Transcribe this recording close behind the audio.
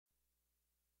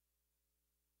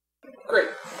Great.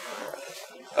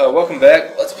 Welcome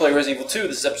back. Let's play Resident Evil 2.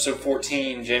 This is episode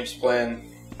 14. James is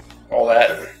playing all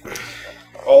that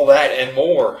and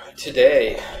more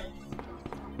today.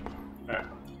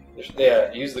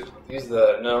 Yeah, use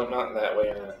the no, not in that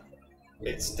way.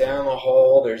 It's down the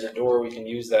hall. There's a door we can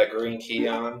use that green key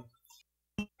on.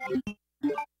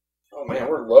 Oh man,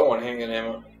 we're low on handgun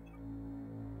ammo.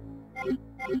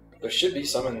 There should be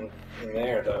some in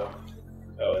there though.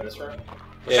 Oh, in this room?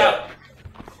 Yeah.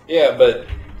 Yeah, but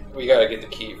we gotta get the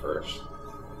key first.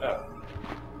 Oh.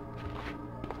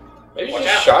 Maybe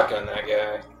just shotgun that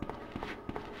guy.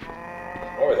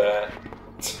 Or that.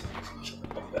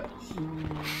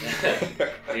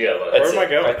 Yeah, where am I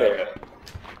going? Right there.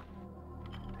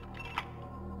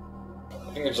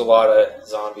 I think there's a lot of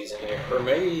zombies in here. Or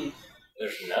maybe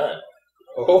there's none.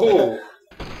 Oh.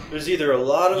 There's either a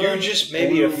lot of them, just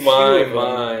maybe a blew few my of them,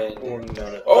 mind. or none of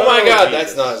them. Oh my god,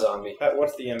 Jesus. that's not a zombie.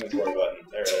 What's the inventory button?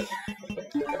 There it is.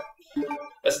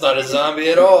 That's not a zombie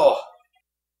at all.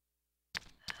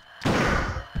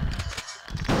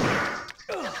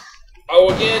 Oh,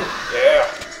 again? Yeah.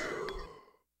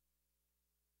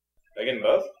 I getting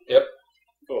both? Yep.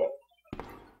 Cool.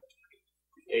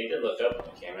 Yeah, you did look up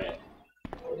when you came in.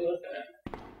 What are you looking at?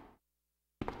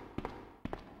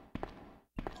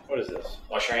 What is this?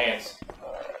 Wash your hands.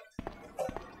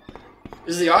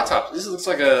 This is the autopsy. This looks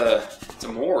like it's a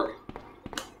morgue.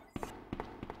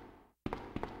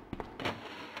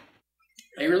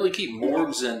 They really keep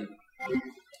morgues in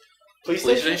police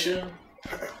station?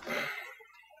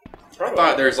 I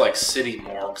thought there's like city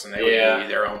morgues and they would be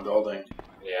their own building.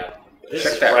 Yeah. This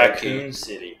is Raccoon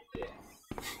City. Yeah.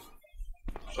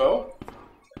 So?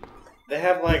 They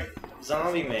have like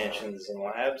zombie mansions and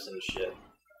labs and shit.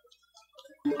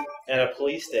 And a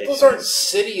police station. Those aren't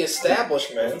city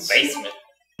establishments. Basement.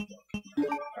 I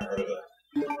heard of it.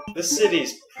 This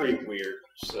city's pretty weird,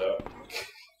 so I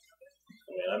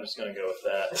mean, I'm just gonna go with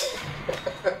that.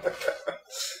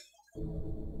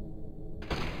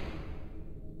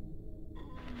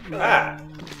 Ah!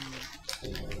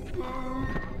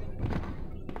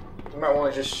 You might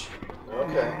want to just...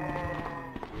 Okay.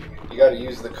 You gotta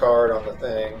use the card on the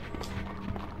thing.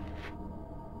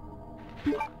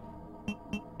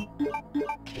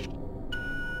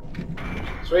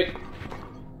 Sweet.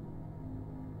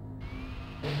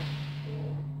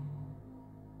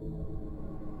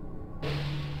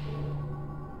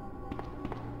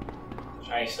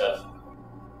 Shiny stuff.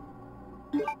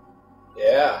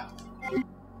 Yeah.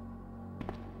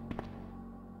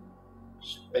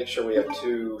 Just make sure we have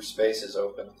 2 spaces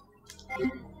open.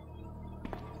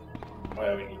 Why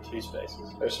do we need 2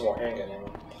 spaces? There's some more handgun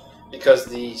ammo. Because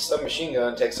the submachine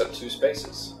gun takes up 2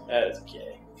 spaces. That is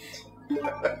gay.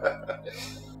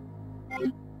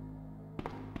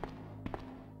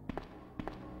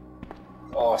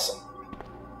 Awesome.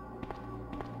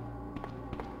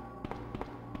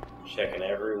 Checking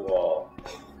every wall.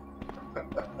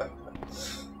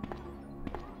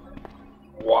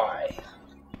 Why?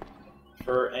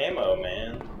 For ammo,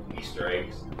 man. Easter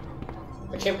eggs.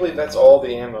 I can't believe that's all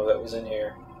the ammo that was in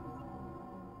here.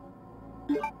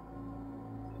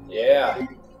 Yeah.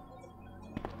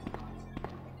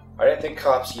 I didn't think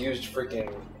cops used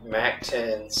freaking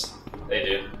MAC-10s. They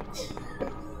do.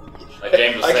 Like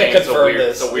James was I saying, can confirm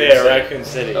this. It's a weird city. Raccoon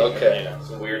City. Okay. Yeah, it's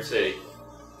a weird city.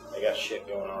 They got shit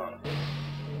going on.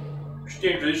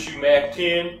 Stand for this, you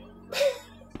MAC-10.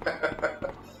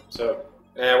 So,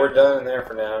 yeah, we're done in there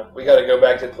for now. We gotta go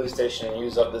back to the police station and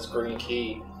use up this green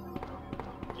key.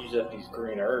 Use up these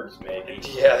green herbs, maybe.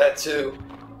 Yeah, that too.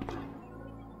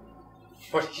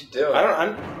 What are you doing?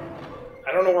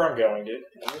 I don't know where I'm going, dude.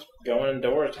 I'm just going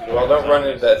indoors. Well, don't run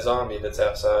into that zombie that's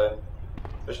outside.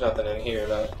 There's nothing in here,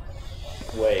 though.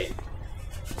 Wait.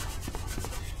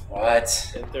 What?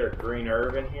 Isn't there a green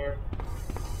herb in here?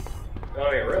 No,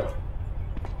 I mean, really?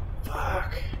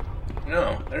 Fuck.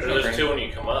 No, there's 2 when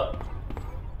you come up.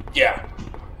 Yeah.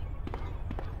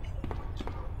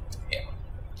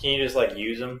 Can you just, like,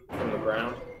 use them from the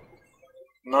ground?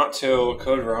 Not till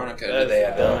Code Veronica. That's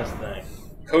the dumbest thing.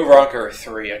 Code Veronica or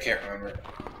 3, I can't remember.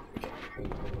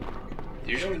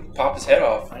 Usually pop his head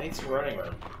off. I need some running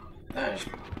room. Nice.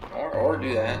 Or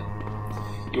do that.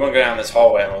 You want to go down this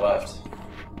hallway on the left.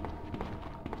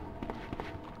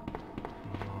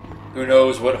 Who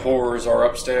knows what horrors are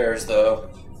upstairs, though.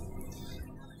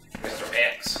 Mr.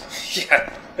 X. Yeah.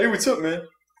 Hey, what's up, man?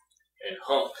 And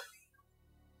Hunk.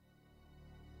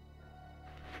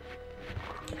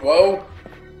 Whoa.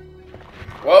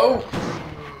 Whoa.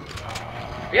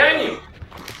 Behind you!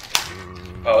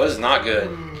 Oh, this is not good.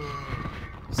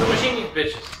 Submachine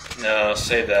these bitches. No,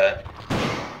 save that.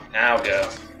 Now go.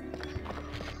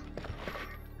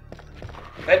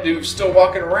 That dude's still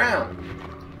walking around.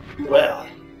 Well.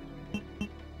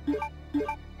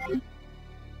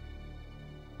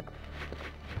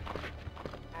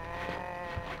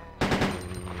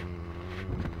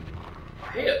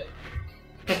 Hit.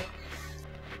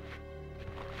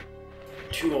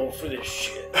 Too old for this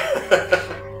shit.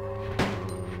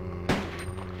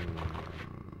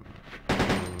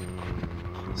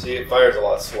 See, it fires a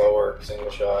lot slower, single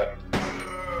shot.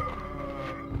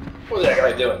 What's that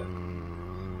guy doing?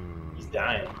 He's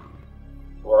dying.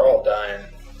 We're all dying.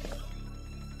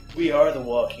 We are the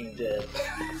Walking Dead.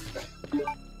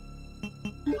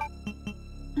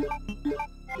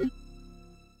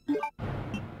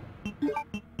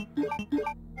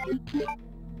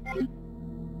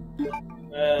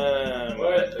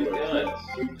 What are you doing?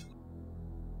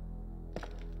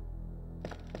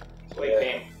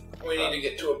 Sleeping. We need to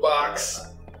get to a box.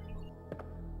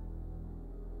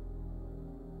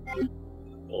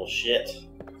 Bullshit.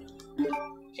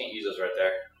 Can't use those right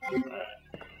there.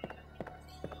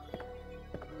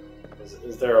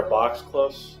 Is there a box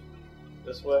close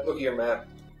this way? Look at your map.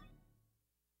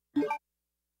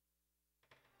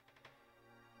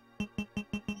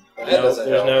 There's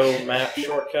no map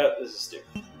shortcut. This is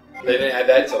stupid. They didn't have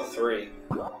that till 3.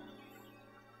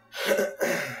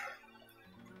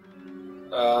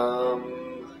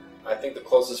 I think the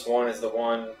closest one is the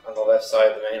one on the left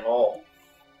side of the main hall.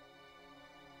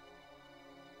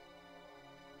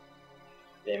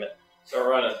 Damn it. Start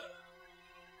running.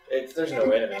 There's no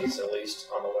enemies, at least,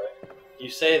 on the way. You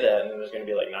say that, and then there's going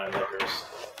to be like 9 lickers.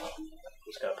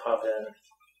 Just going to pop in.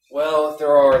 Well, if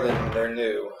there are, then they're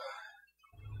new.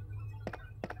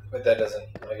 But that doesn't,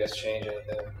 I guess, change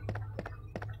anything.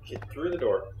 Get through the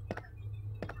door.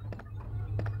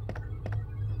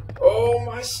 Oh,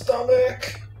 my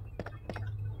stomach!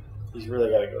 He's really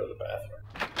got to go to the bathroom.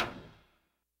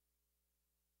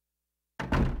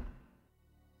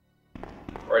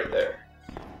 Right there.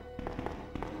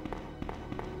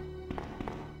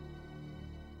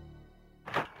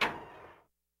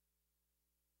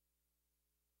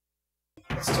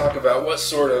 Let's talk about what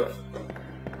sort of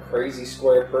crazy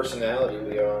square personality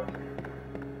we are.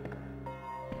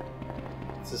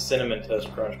 It's a Cinnamon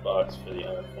Toast Crunch box for the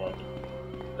uninformed.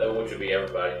 That would be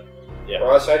everybody. Yeah.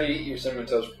 Ross, how do you eat your Cinnamon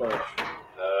Toast Crunch?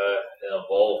 In a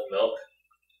bowl of milk.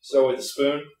 So with a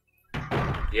spoon?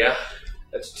 Yeah.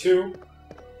 That's 2.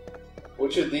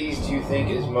 Which of these do you think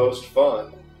is most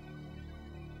fun?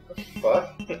 What the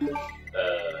fuck?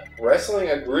 Wrestling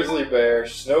a grizzly bear,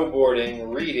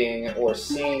 snowboarding, reading, or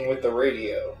singing with the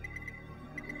radio?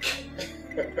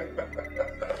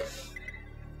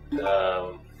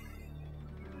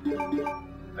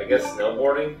 I guess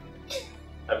snowboarding.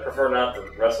 I prefer not to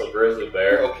wrestle a grizzly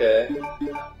bear. Okay.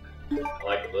 I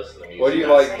like to listen to music. What do you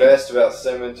like best about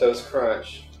Cinnamon Toast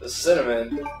Crunch? The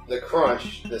cinnamon, the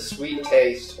crunch, the sweet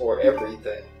taste, or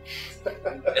everything?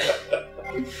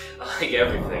 I like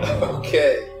everything.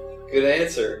 Okay, good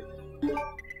answer.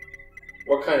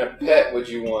 What kind of pet would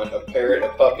you want? A parrot, a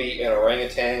puppy, an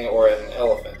orangutan, or an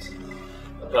elephant?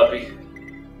 A puppy.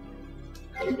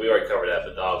 We already covered that,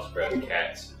 but dogs grab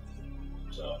cats.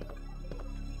 So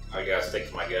I gotta stick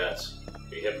to my guns.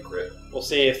 Be a hypocrite. We'll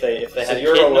see if they So had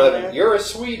you're kitten 11. on there. You're a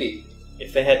sweetie.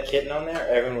 If they had kitten on there,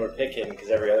 everyone would pick kitten because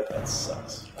every other pet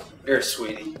sucks. You're a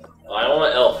sweetie. Well, I don't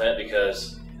want an elephant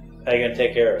because How you gonna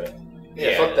take care of it?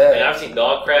 Yeah, fuck that. And I've seen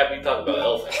dog crap. You talk about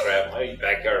elephant crap. My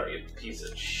backyard would be a piece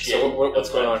of shit. So what's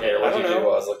going on here? What did you do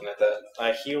while I was looking at that?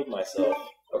 I healed myself.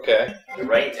 Okay. The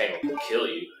orangutan will kill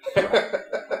you.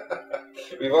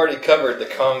 We've already covered the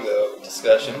Congo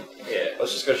discussion. Yeah.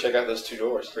 Let's just go check out those 2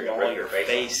 doors. Freaking break your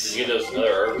face. Did you get those other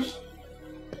herbs?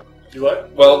 You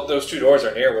what? Well, those 2 doors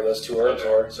are near where those 2 herbs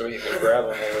are, so we can grab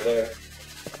them over there.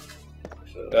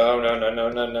 No.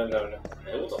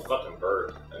 It was a fucking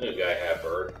bird. I knew a guy had a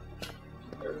bird.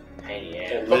 They're painy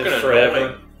ass. Live Fucking forever.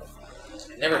 annoying.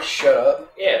 Never shut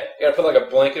up. Yeah. You gotta put like a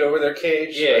blanket over their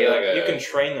cage. Yeah, like You can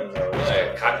train them though.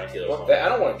 a cockatiel or What something. that? I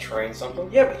don't want to train something.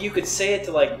 Yeah, but you could say it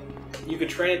to like, you could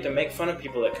train it to make fun of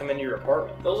people that come into your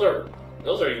apartment. Those are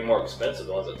even more expensive,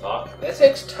 the ones that talk. That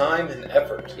takes time and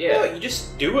effort. Yeah, Yeah. you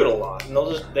just do it a lot, and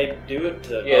they do it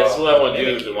to. Yeah, that's what I want to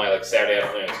mimic do you. to my Saturday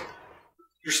afternoons.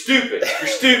 You're stupid. You're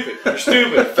stupid. You're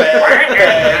stupid.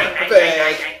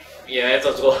 Bang. Yeah,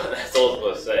 that's what I was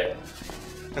supposed to say.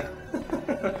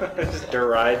 It just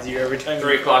derides you every time.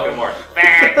 3 o'clock in the morning.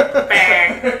 Bang,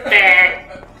 bang,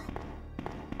 bang.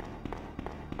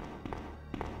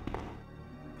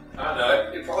 I don't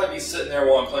know. It'd probably be sitting there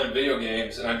while I'm playing video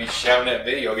games, and I'd be shouting at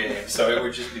video games, so it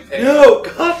would just be painful. No,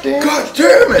 goddamn! God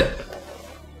damn it!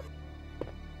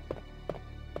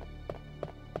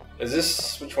 Is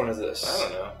this? Which one is this? I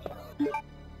don't know.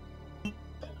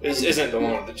 This isn't the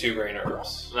one with the 2 green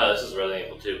herbs. No, this is Resident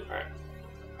Evil 2.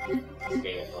 Alright.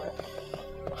 Game plan.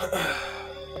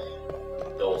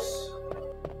 Dose.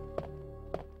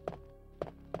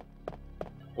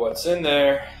 What's in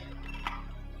there?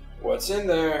 What's in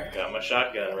there? Got my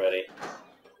shotgun ready.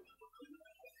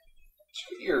 Just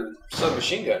get your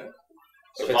submachine gun.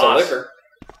 If it's Boss. a liquor.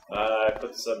 I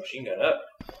put the submachine gun up.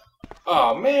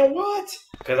 Oh man, what?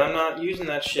 Because I'm not using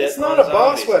that shit. It's not on a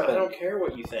boss zombies. weapon. I don't care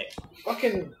what you think.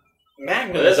 Fucking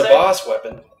Magnum What is is a that? boss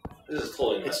weapon. This is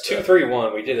totally It's messed up.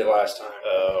 2-3-1. We did it last time.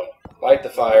 Oh. Light the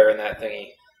fire in that thingy.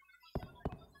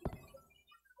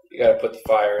 You gotta put the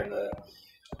fire in the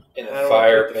How do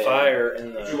fire I put the bin. fire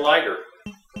in Would the... you lighter?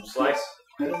 Slice?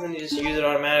 Why doesn't he just use it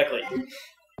automatically?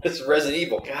 It's Resident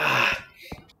Evil. God.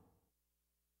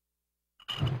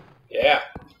 Yeah.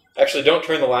 Actually, don't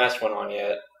turn the last one on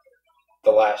yet.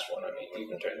 The last one, I mean. You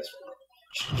can turn this one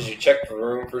on. Did you check the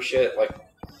room for shit? Like,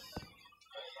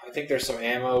 I think there's some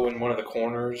ammo in one of the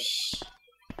corners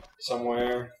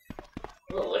somewhere.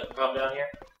 A little liquor pop down here?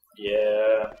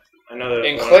 Yeah. I know that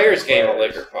In Claire's game, a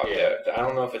liquor popped Yeah. out. I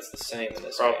don't know if it's the same in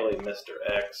this Probably game. Mr.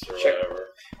 X or Check. whatever.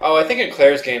 Oh, I think in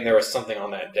Claire's game there was something on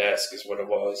that desk is what it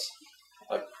was.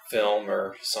 Like film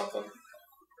or something.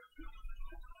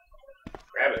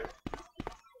 Grab it.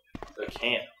 I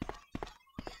can't.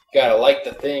 Gotta light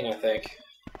the thing, I think.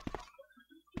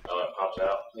 Oh, it pops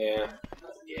out. Yeah.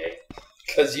 That's gay.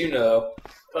 Because you know.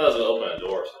 I thought it was going to open a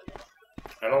door or something.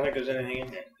 I don't think there's anything in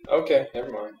here. Okay,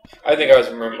 never mind. I think I was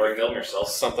You remembering can film yourself.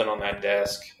 something on that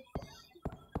desk.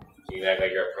 You can act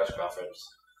like you're at a press conference.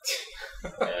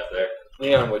 Yeah, up there.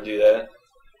 Leon would do that.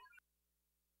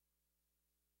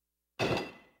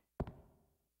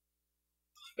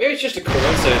 Maybe it's just a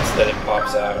coincidence that it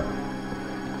pops out.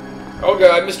 Oh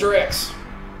god, Mr. X!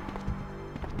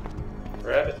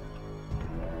 Grab it.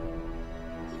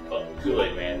 Fucking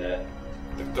Kool-Aid Man, that.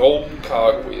 The golden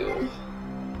cogwheel.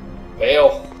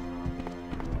 Bail.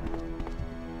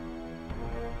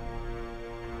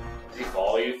 Does he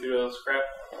follow you through those crap?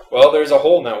 Well, there's a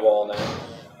hole in that wall now.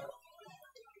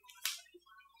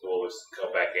 So we'll just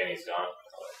go back in, he's gone.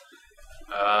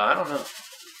 I don't know.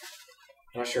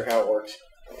 Not sure how it works.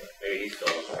 Maybe he's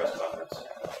going to the press conference.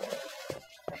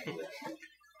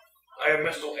 I am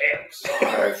Mr. X.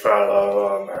 I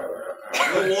follow America.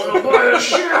 You wanna buy a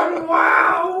sham?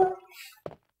 Wow!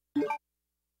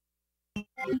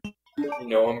 You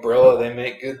know, Umbrella, they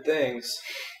make good things.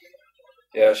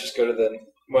 Yeah, let's just go to the...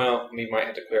 Well, we might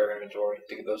have to clear our inventory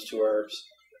to get those 2 herbs.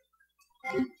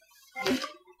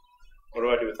 What do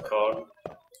I do with the cog?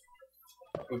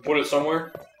 We put it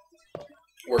somewhere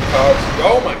where cogs...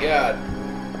 Oh my god!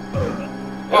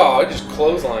 Oh, I just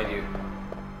clotheslined you.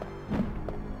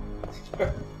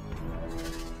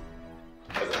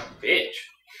 As a bitch.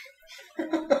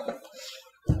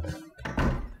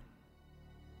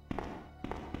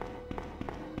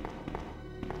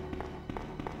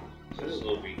 So this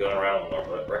will be going around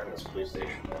wrecking this police station.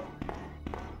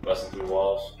 Busting through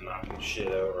walls. Knocking shit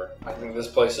over. I think this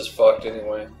place is fucked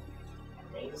anyway.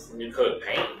 I mean, this new coat of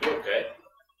paint would be okay.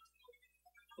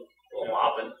 A little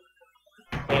mopping.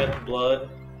 Clean up the blood.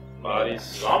 Bodies.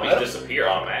 Zombies disappear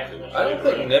automatically. When I don't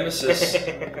think Nemesis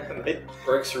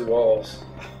breaks through walls.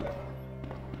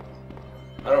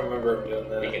 I don't remember him doing He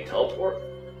that. can teleport?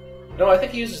 No, I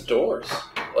think he uses doors.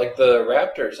 Like the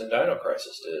Raptors in Dino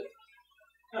Crisis did.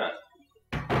 Huh.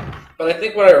 But I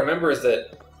think what I remember is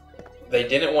that they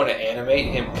didn't want to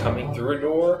animate him coming through a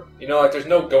door. You know, like there's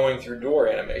no going through door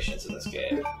animations in this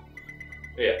game.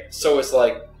 Yeah. So it's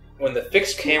like when the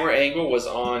fixed camera angle was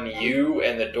on you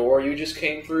and the door you just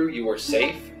came through, you were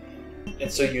safe.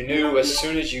 And so you knew as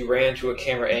soon as you ran to a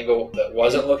camera angle that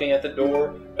wasn't looking at the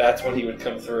door, that's when he would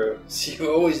come through. So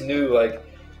you always knew like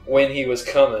when he was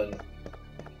coming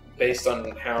based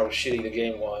on how shitty the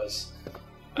game was.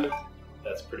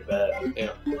 That's pretty bad.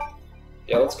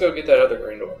 Yeah, let's go get that other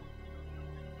green door.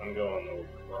 I'm going the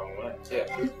wrong way. Yeah.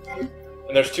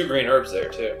 And there's 2 green herbs there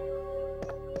too.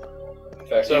 In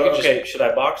fact, So, you could okay, should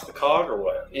I box the cog or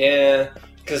what? Yeah,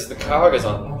 because the cog is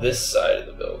on this side of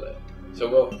the building. So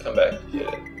we'll come back and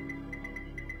get it.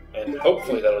 And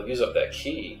hopefully that'll use up that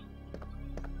key.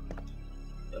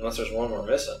 Unless there's one more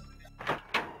missing.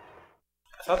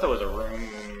 I thought there was a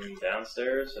room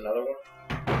downstairs, another one.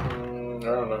 I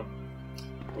don't know.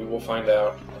 We will find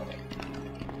out.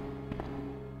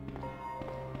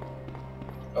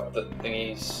 Up the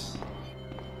thingies.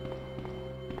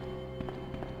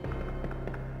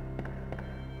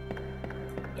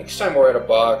 Next time we're at a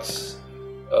box,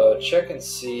 check and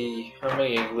see how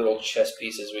many little chess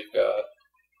pieces we've got.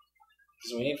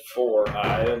 Because we need 4.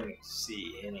 I didn't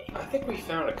see any. I think we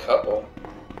found a couple.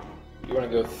 You want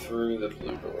to go through the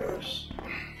blue doors.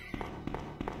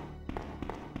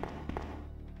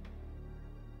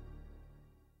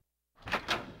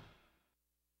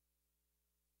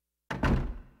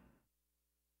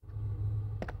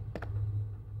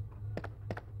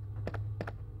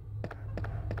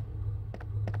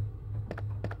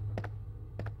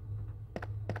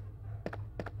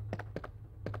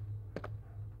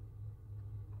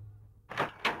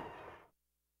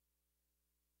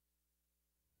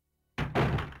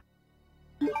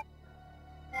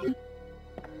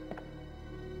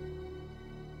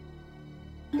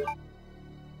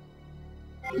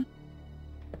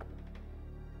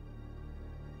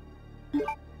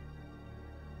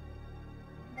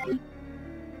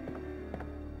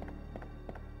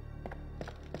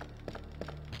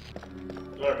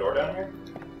 Is there a door down here?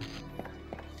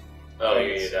 Oh,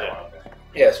 yeah, that one. Okay.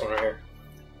 Yeah, this one right here.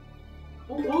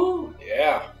 Woo-hoo!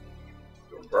 Yeah.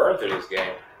 We're burned through this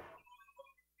game.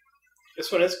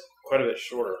 This one is quite a bit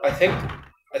shorter. I think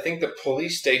the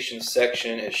police station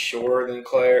section is shorter than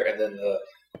Claire, and then the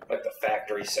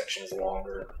factory section is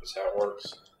longer. Is how it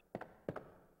works.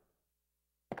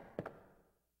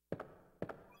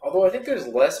 Although I think there's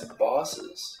less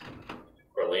bosses.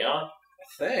 For Leon?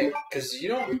 I think because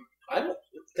I don't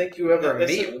think you ever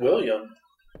meet William.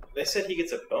 They said he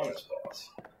gets a bonus boss.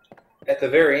 At the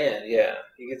very end, yeah,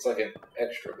 he gets like an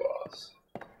extra boss.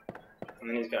 And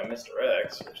then he's got Mr.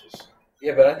 X, which is...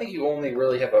 Yeah, but I think you only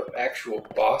really have an actual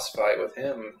boss fight with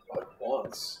him like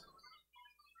once.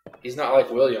 He's not like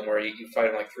William where you fight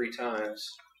him like 3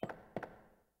 times.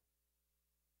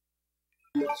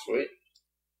 Sweet.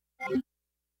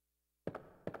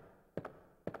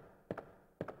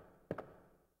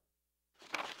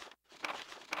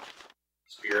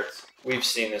 Spirits. We've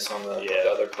seen this on the Yeah.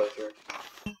 other playthrough.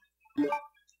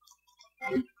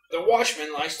 The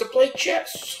Watchman likes to play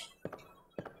chess.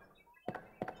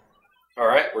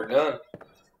 Alright, we're done.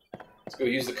 Let's go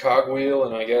use the cogwheel,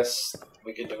 and I guess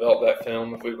we could develop that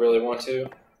film if we really want to,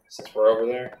 since we're over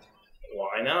there.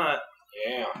 Why not?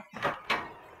 Yeah.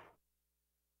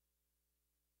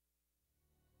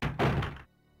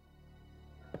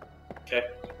 Okay.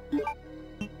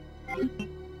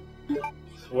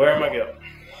 So where am I going?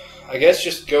 I guess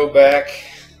just go back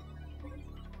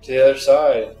to the other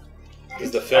side.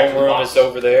 Because the film room is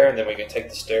over there, and then we can take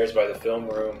the stairs by the film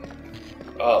room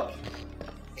up.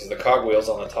 Because the cogwheel's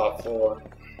on the top floor.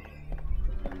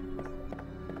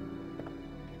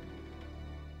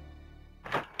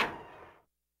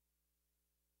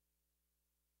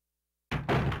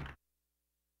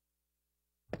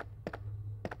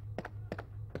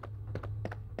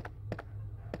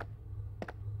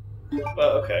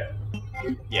 Well, okay.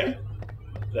 Yeah.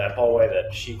 That hallway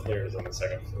that she cleared is on the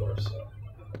 2nd floor, so...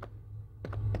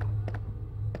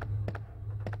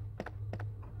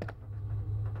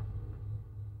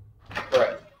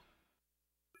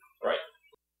 Right.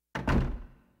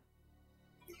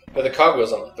 But the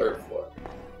cogwheel's on the 3rd floor.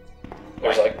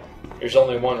 There's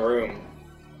only one room.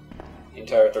 The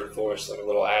entire 3rd floor is like a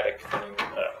little attic thing.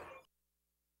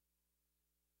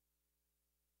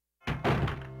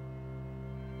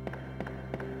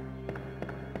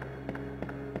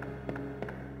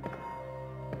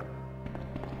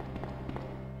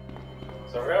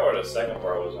 So I forgot where the second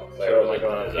part was on Claire. So, Was like,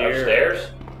 it here.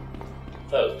 upstairs? I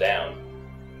thought it was down.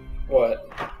 What?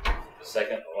 The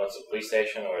second one's the police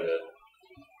station or the...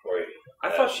 Where I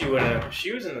thought she went.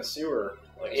 She was in the sewer.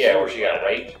 Like yeah, sewer where she got lab.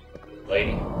 raped?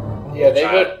 Lady? Yeah, they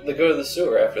Child. go to the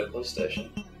sewer after the police station.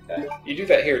 Okay. You do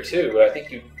that here too, but I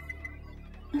think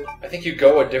you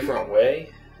go a different way.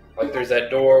 Like there's that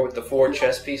door with the 4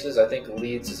 chess pieces. I think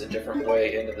leads us a different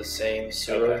way into the same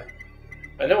sewer. Okay.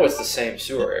 I know it's the same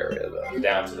sewer area though.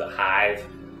 Down to the hive.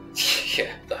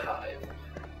 Yeah, the hive.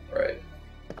 Right.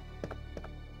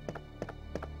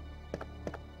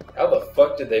 How the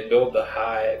fuck did they build the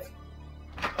hive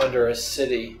under a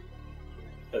city?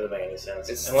 Doesn't make any sense.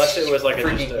 It's Unless it was like just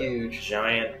freaking a huge.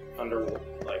 giant underground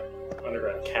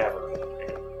cavern, like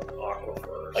an aquifer.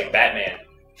 Or Like Batman.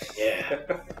 yeah.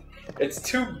 It's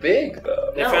too big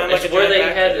though. They No, found it's like a where giant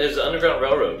they had there's an underground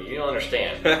railroad. You don't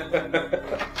understand.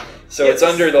 So it's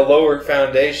under the lower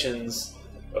foundations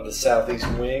of the southeast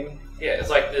wing. Yeah, it's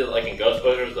like in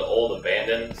Ghostbusters, the old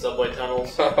abandoned subway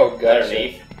tunnels Oh, gotcha.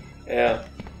 underneath. Yeah.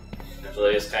 And so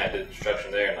they just kind of did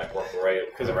construction there and like worked their way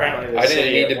Because around. apparently the I didn't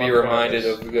city need at to be one point reminded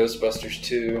was- of Ghostbusters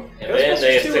 2. And then they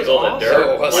Ghostbusters just 2 took was all the awesome.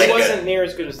 dirt. It like, It wasn't near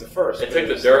as good as the first. They but took it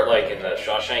the was- dirt like in the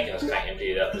Shawshank and just kind of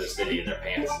emptied it out to the city in their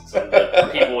pants. So the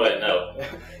people wouldn't know.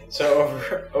 So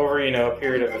over a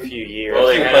period of a few years. Well,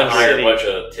 they the kind of hired a city- bunch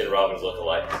of Tim Robbins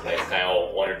lookalikes. They kind of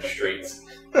all wandered the streets.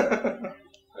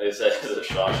 They said it's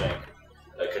a Shawshank,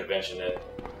 a convention in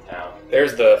town.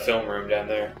 There's the film room down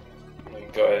there. We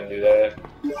can go ahead and do that.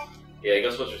 Yeah,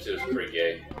 Ghostbusters 2 is pretty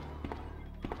gay.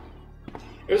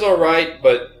 It was alright,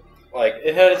 but like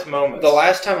It had its moments. the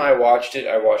last time I watched it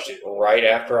right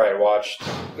after I watched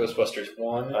Ghostbusters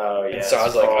 1. Oh yeah. And so I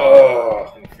was it's like,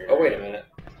 far. oh wait a minute.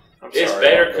 It's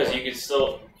better because you could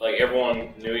still, like,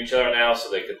 everyone knew each other now, so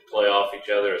they could play off each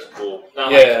other as cool.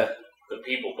 Not like the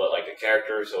people, but like the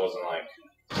characters, so it wasn't like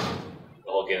the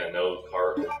whole getting to know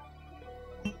part.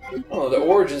 Oh, the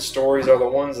origin stories are the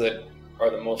ones that are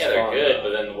the most Yeah, they're fun. good,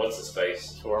 but then what's his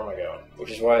face? So where am I going?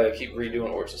 Which is why they keep redoing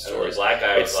origin So the stories. black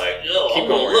guy was It's- like, "Yo, keep I'm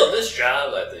gonna going. love this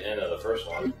job" at the end of the first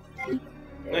one.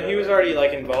 No, he was already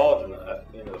like involved in that.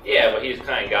 You know, Yeah, but he just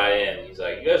kind of got in. He's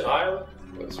like, "You guys hire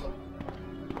me?" This one.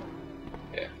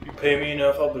 You pay me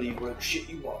enough, I'll believe whatever shit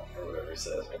you want, or whatever he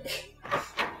says.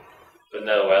 But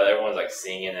no, well, everyone's like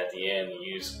singing at the end.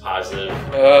 You use positive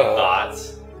Oh.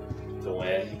 thoughts to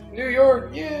win. New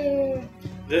York, yeah.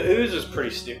 The ooze was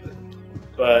pretty stupid,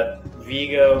 but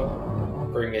Vigo,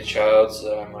 Bring me a child so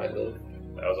that I might live.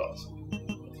 that was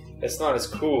awesome. It's not as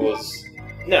cool as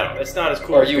No, it's not as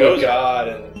cool Are as You a Gozer, God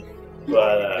and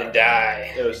but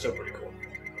die. it was still pretty cool.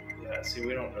 Yeah, see,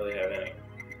 we don't really have any.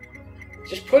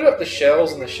 Just put up the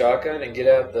shells and the shotgun and get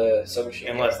out the submachine.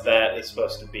 Unless that is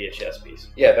supposed to be a chess piece.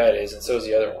 Yeah, that is, and so is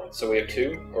the other one. So we have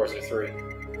 2, or is there 3?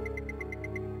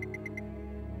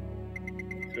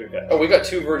 We've got Oh, we got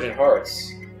 2 Virgin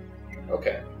Hearts.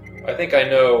 Okay. I think I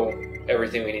know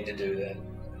everything we need to do then.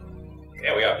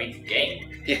 Yeah, we gotta beat the game.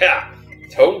 Yeah,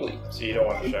 totally. So you don't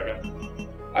want the shotgun?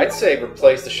 I'd say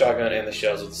replace the shotgun and the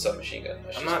shells with the submachine gun.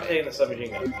 That's I'm just not me. taking the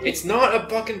submachine gun. It's not a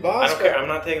fucking boss. I don't care. I'm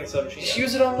not taking the submachine Just gun.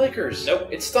 use it on lickers. Nope.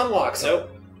 It stun locks.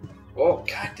 Nope. Oh,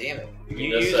 god damn it.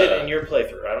 You This, use it in your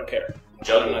playthrough. I don't care.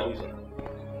 Juggle I'm not it. using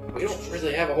it. We don't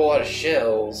really have a whole lot of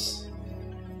shells.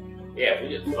 Yeah, if we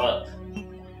get fucked.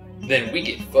 Then we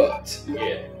get fucked.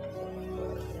 Yeah,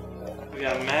 We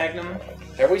got a Magnum.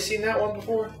 Have we seen that one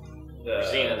before? we're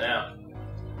seeing it now.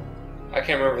 I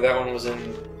can't remember if that one was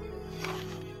in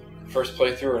first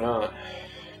playthrough or not.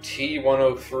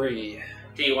 T-103.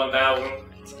 T-1000.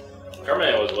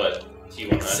 Terminator was what?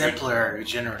 T-100? Exemplar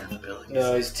regenerative abilities.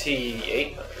 No, he's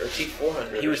T-800 or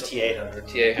T-400. He was T800.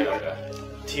 T-800.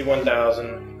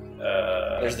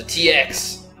 T1000. There's the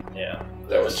TX. Yeah.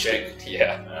 That was chick.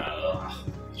 Yeah.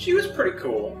 She was pretty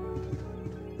cool.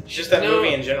 It's just that No.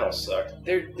 movie in general sucked.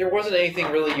 There wasn't anything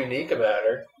really unique about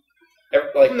her.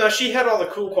 Like, No, she had all the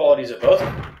cool qualities of both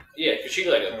of them. Yeah, because she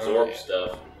could like absorb yeah.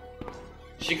 stuff.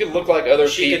 she could look like other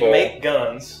She people could make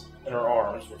guns in her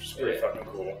arms, which is pretty Yeah. fucking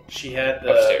cool. She had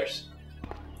the upstairs.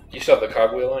 You still have the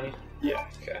cogwheel on you? Yeah.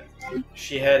 Okay.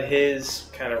 She had his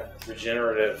kind of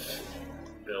regenerative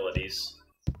abilities,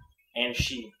 and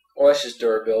she. Well, that's just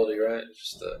durability, right? It's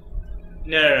just the...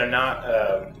 No, not.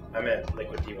 I meant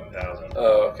Liquid T1000.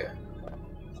 Oh, okay.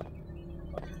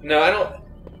 No, I don't...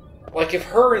 Like, if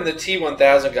her and the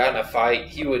T-1000 got in a fight,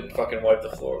 he would fucking wipe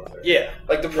the floor with her. Yeah,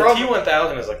 Like, the the problem...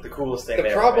 T1000 is like the coolest thing. The they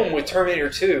ever problem made. with Terminator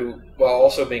 2, while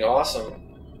also being awesome...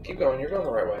 Keep going, you're going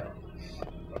the right way.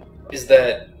 Is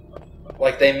that...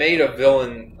 Like, they made a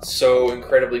villain so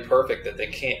incredibly perfect that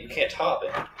you can't top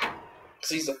it. Because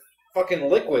he's a fucking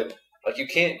liquid. Like, you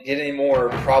can't get any more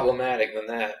problematic than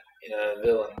that in a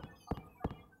villain.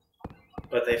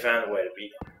 But they found a way to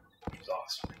beat him, which was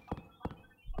awesome.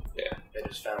 Yeah. They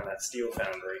just found that steel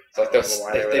foundry. It's like I don't know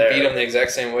why they were beat there. him the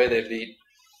exact same way they beat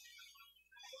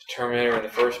Terminator in the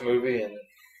first movie, and...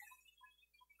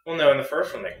 Well, no, in the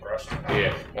first one they crushed him.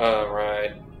 Yeah.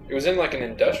 right. It was in, like, an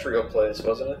industrial place,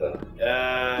 wasn't it, though?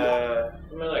 I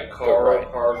mean, like Go car right.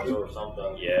 parts or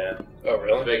something. Yeah, Oh, A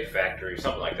really? big factory,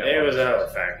 something like that. it was another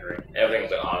factory. Everything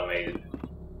was like automated.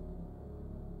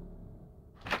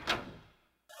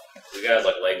 The guy's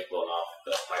like legs blown off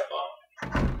the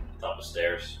pipe on top of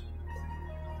stairs.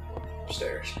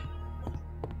 Upstairs.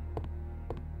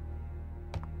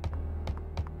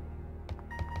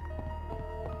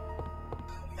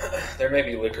 There may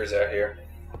be liquors out here.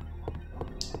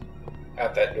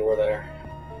 Out that door there.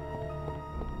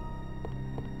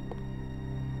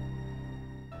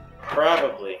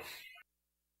 Probably.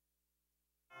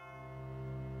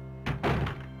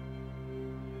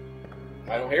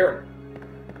 I don't hear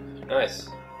him. Nice.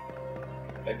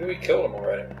 Maybe we killed him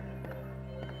already.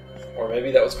 Or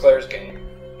maybe that was Claire's game.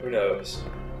 Who knows?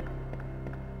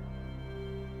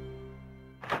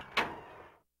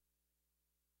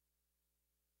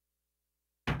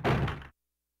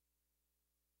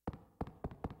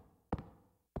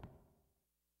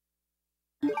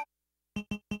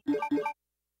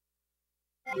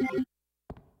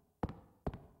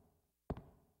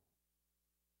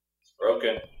 It's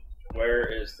broken. Where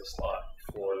is the slot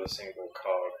for the single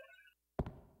cog.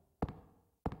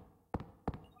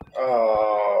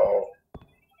 Oh.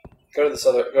 Go to this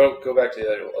other. Go back to the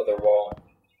other wall.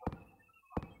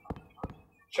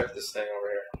 Check this thing over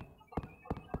here.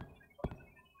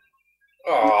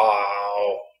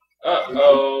 Oh.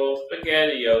 Uh-oh,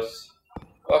 SpaghettiOs.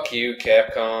 Fuck you,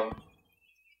 Capcom.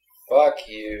 Fuck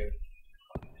you.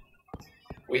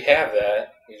 We have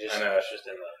that. We just. I know, it's just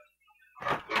in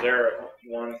the... Is there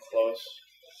one close?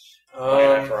 I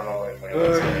have to run all the way from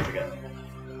the stage again.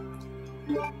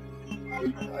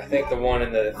 I think the one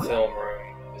in the film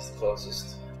room is the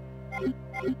closest.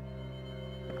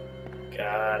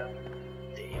 God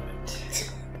damn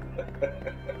it.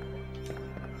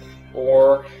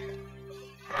 Or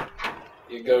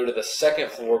you go to the second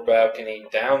floor balcony,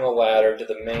 down the ladder to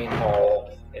the main hall,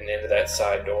 and into that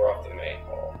side door off the main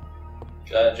hall.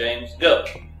 Got it, James? Go!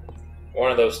 One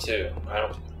of those two.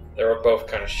 They were both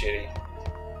kind of shitty.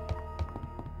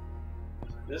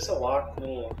 Is this a locked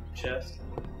little chest?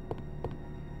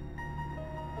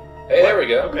 Hey, there we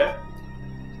go. Okay.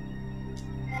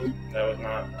 That was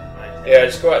not nice. Yeah,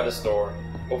 just go out this door.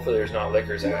 Hopefully there's not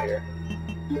liquors out here.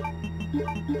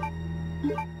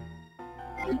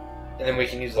 And then we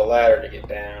can use the ladder to get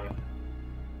down.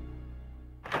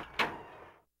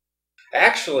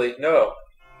 Actually, no.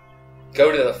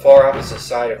 Go to the far opposite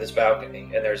side of this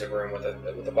balcony, and there's a room with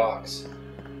a box.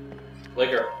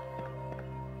 Liquor.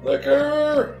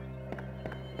 Liquor!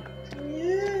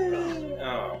 Yeah.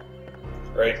 Oh.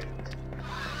 Right.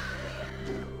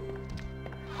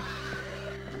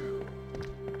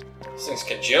 These things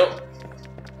can jump.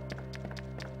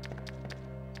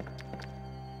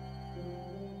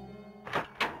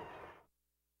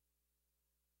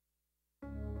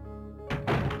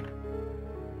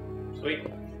 Sweet.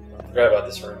 Forgot about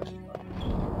this room.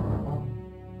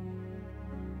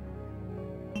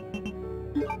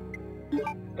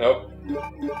 Nope.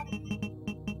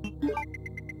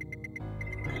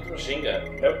 Machine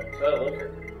gun. Nope. Not liquor.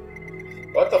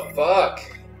 What the fuck?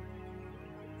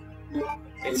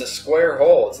 It's a square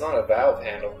hole. It's not a valve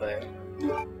handle thing.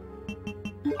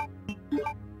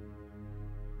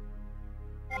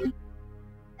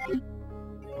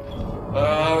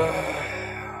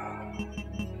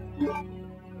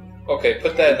 Okay,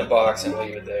 put that in the box and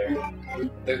leave it there.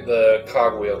 The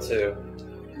cogwheel, too.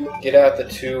 Get out the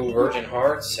 2 virgin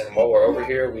hearts, and while we're over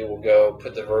here, we will go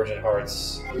put the virgin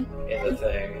hearts in the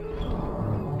thing.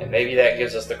 And maybe that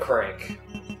gives us the crank.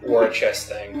 Or a chest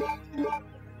thing.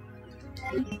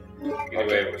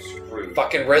 Anyway, we're screwed.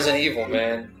 Fucking Resident Evil,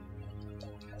 man.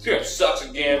 This game sucks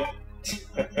again.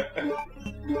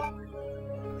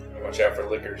 Watch out for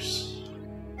liquors.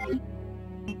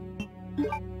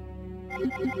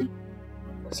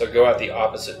 So go out the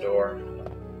opposite door.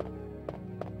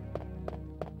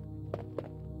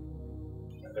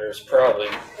 There's probably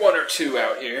 1 or 2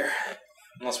 out here.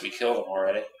 Unless we killed them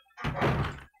already.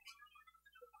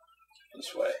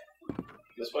 This way.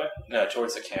 This way? No,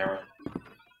 towards the camera.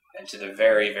 And to the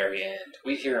very, very end.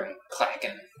 We'd hear them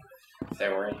clacking if they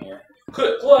were in here.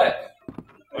 Click, clack!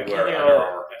 I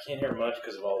can't hear much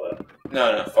because of all that.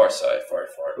 No, far side, far.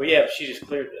 Well, yeah, but she just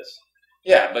cleared this.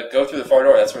 Yeah, but go through the far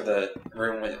door. That's where the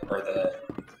room where the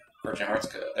Virgin Hearts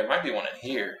go. There might be one in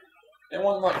here. Didn't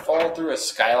one like fall through a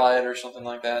skylight or something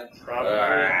like that? Probably.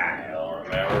 I don't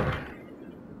remember.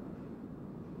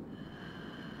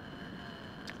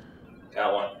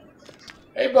 Got one.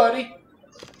 Hey, buddy.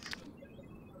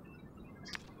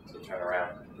 So turn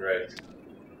around. Great.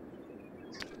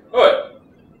 What?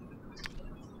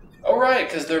 Oh, right,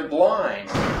 because they're blind.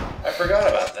 I forgot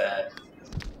about that.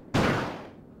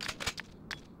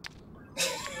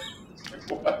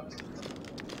 What?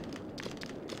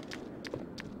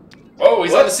 Whoa,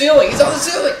 he's on the ceiling! He's on the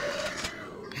ceiling!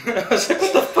 I was like,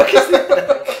 what the fuck is that?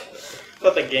 I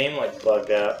thought the game like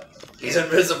bugged out. He's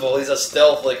invisible. He's a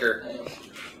stealth licker.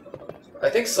 I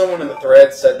think someone in the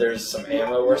thread said there's some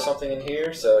ammo or something in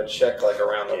here, so check like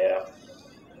around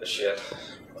the shit.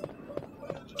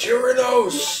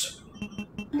 Tyrannos!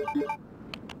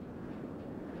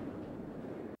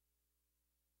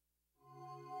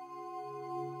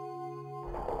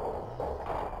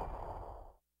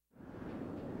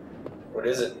 What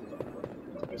is it?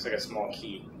 Looks like a small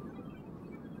key.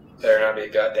 Better not be a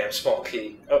goddamn small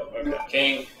key. Oh, okay.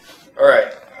 King.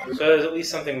 Alright. So there's at least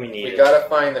something we need. We gotta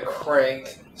find the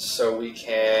crank so we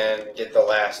can get the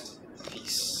last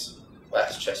piece.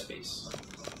 Last chess piece.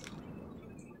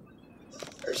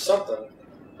 There's something.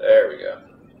 There we go.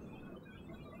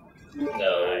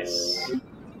 No. Nice.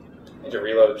 Need to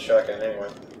reload the shotgun anyway.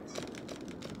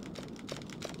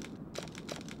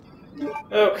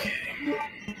 Okay.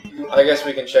 I guess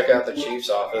we can check out the chief's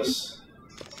office.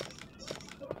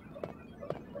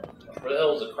 Where the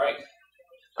hell is the crank?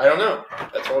 I don't know.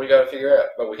 That's what we got to figure out.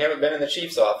 But we haven't been in the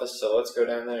chief's office, so let's go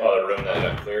down there. Oh, the room that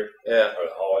got cleared? Yeah. Or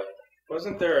the hallway?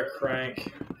 Wasn't there a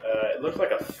crank? It looked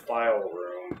like a file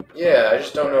room. Yeah, I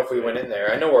just don't know if we went in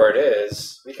there. I know where it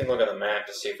is. We can look on the map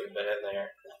to see if we've been in there.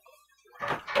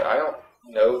 But I don't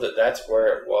know that that's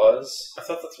where it was. I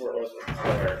thought that's where it was with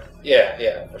Claire.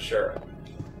 Yeah, for sure.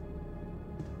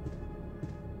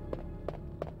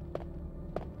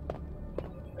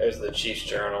 There's the Chief's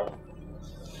journal.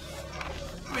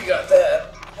 We got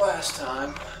that last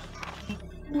time.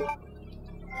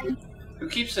 Who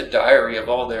keeps a diary of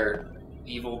all their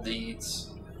evil deeds?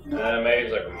 Maybe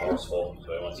he's like remorseful.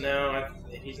 So he wants to... No,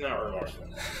 he's not remorseful.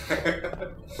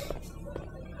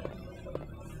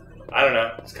 I don't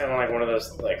know. It's kind of like one of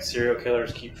those like serial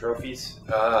killers keep trophies.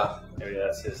 Ah. Maybe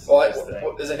that's his, well, his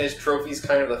thing. Isn't his trophies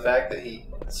kind of the fact that he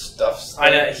stuffs? I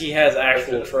know he has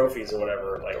actual trophies or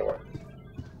whatever. Like,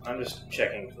 I'm just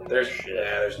checking for there's shit.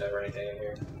 Yeah, there's never anything in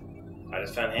here. I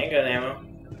just found handgun ammo.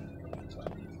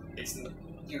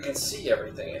 You can see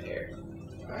everything in here.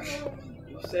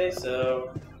 You say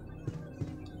so.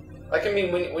 Like, I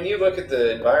mean, when you look at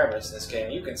the environments in this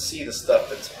game, you can see the stuff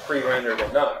that's pre-rendered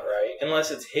and not, right?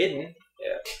 Unless it's hidden.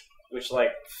 Yeah. Which,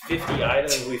 like, 50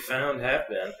 items we found have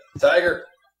been. Tiger.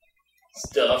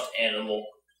 Stuffed animal.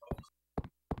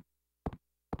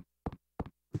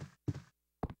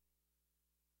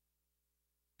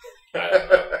 I don't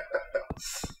know.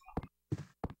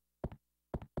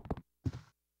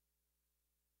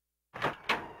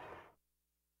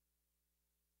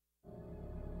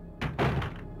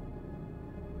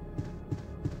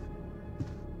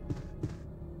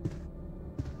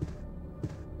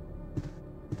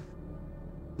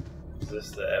 Is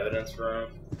this the evidence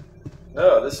room?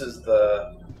 No, this is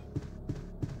the...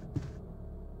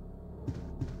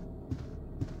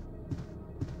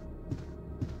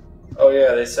 Oh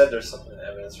yeah, they said there's something in the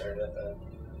evidence room.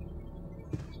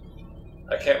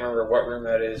 I can't remember what room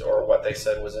that is or what they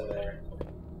said was in there.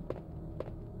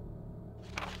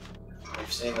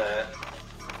 We've seen that.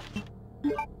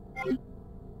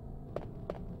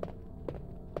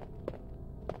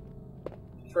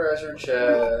 Treasure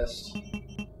chest.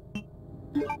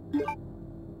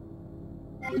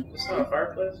 It's not a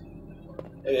fireplace?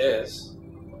 It is.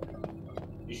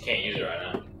 You just can't use it right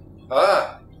now.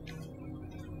 Ah!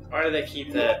 Why do they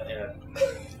keep that in a...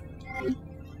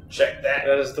 Check that.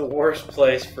 That is the worst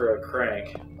place for a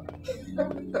crank.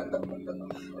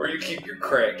 Where you keep your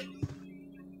crank.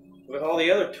 With all the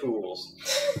other tools.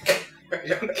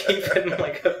 You don't keep it in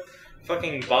like a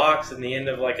fucking box in the end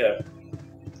of like a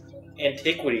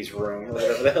antiquities room or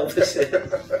whatever the hell this is.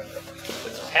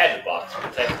 It's a padded box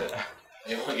protected.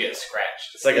 You won't get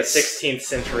scratched. It's like a 16th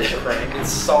century crank. It's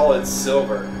solid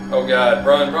silver. Oh god,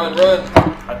 run, run, run!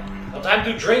 No time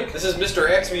to drink! This is Mr.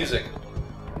 X music.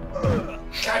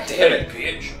 God damn it,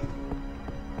 bitch.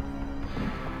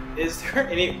 Is there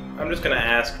any... I'm just going to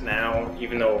ask now,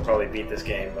 even though we'll probably beat this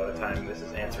game by the time this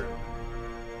is answered.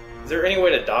 Is there any way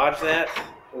to dodge that?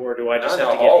 Or do I just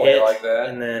have to get hit like that.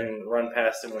 and then run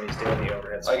past him when he's doing the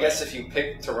overhead swing? I guess if you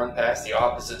pick to run past the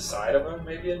opposite side of him,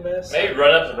 maybe it'd miss. Maybe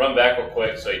run up and run back real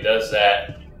quick so he does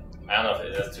that. I don't know if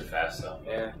it does too fast though.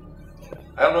 Yeah.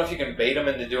 I don't know if you can bait him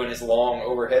into doing his long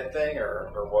overhead thing or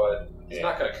what. He's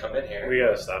not going to come in here. We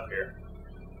gotta stop here.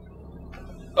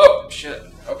 Oh, shit.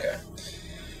 Okay.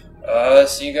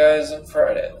 See you guys on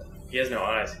Friday. He has no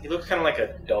eyes. He looks kind of like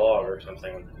a dog or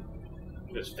something.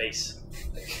 Look at his face.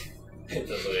 It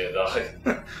does look like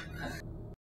a dog.